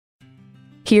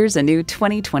Here's a new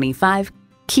 2025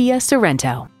 Kia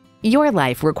Sorento. Your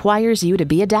life requires you to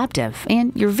be adaptive,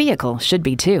 and your vehicle should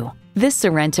be too. This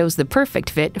Sorento's the perfect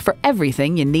fit for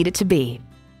everything you need it to be.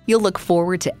 You'll look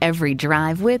forward to every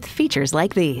drive with features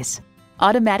like these: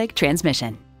 automatic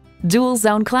transmission, dual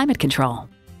zone climate control,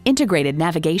 integrated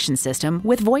navigation system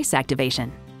with voice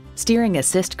activation, steering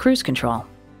assist cruise control,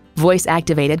 voice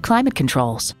activated climate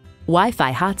controls,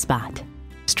 Wi-Fi hotspot,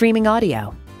 streaming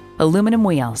audio, aluminum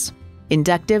wheels,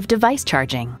 inductive device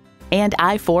charging, and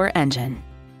i4 engine.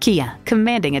 Kia,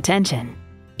 commanding attention.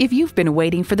 If you've been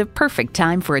waiting for the perfect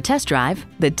time for a test drive,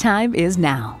 the time is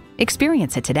now.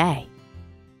 Experience it today.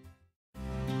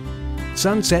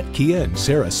 Sunset Kia in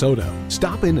Sarasota.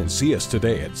 Stop in and see us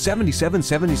today at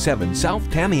 7777 South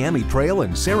Tamiami Trail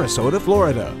in Sarasota,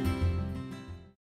 Florida.